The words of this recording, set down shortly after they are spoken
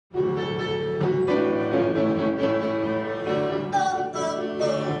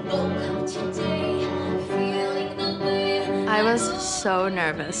so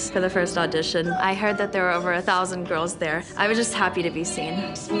nervous for the first audition. I heard that there were over 1,000 girls there. I was just happy to be seen.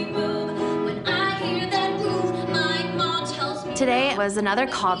 Today was another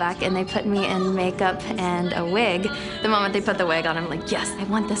callback, and they put me in makeup and a wig. The moment they put the wig on, I'm like, yes, I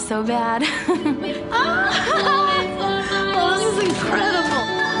want this so bad. Oh, this is incredible.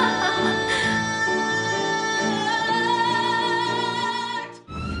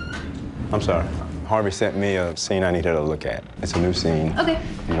 I'm sorry. Harvey sent me a scene I needed to look at. It's a new scene. Okay.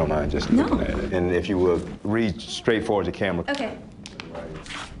 If you don't mind just looking at it. And if you will, read straight forward the camera. Okay.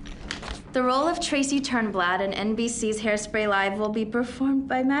 The role of Tracy Turnblad in NBC's Hairspray Live will be performed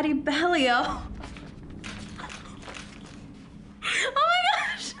by Maddie Baillio. Oh my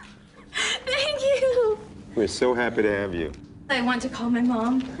gosh! Thank you! We're so happy to have you. I want to call my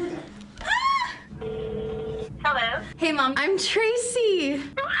mom. Hello. Hey, Mom. I'm Tracy.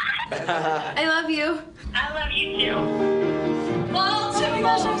 I love you. I love you too. Oh my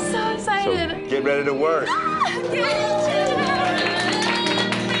gosh, I'm so excited. So get ready to work.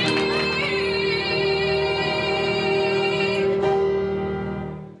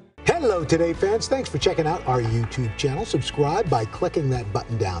 Hello, Today fans. Thanks for checking out our YouTube channel. Subscribe by clicking that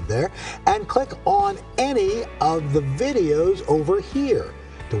button down there and click on any of the videos over here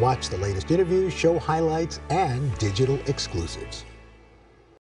to watch the latest interviews, show highlights, and digital exclusives.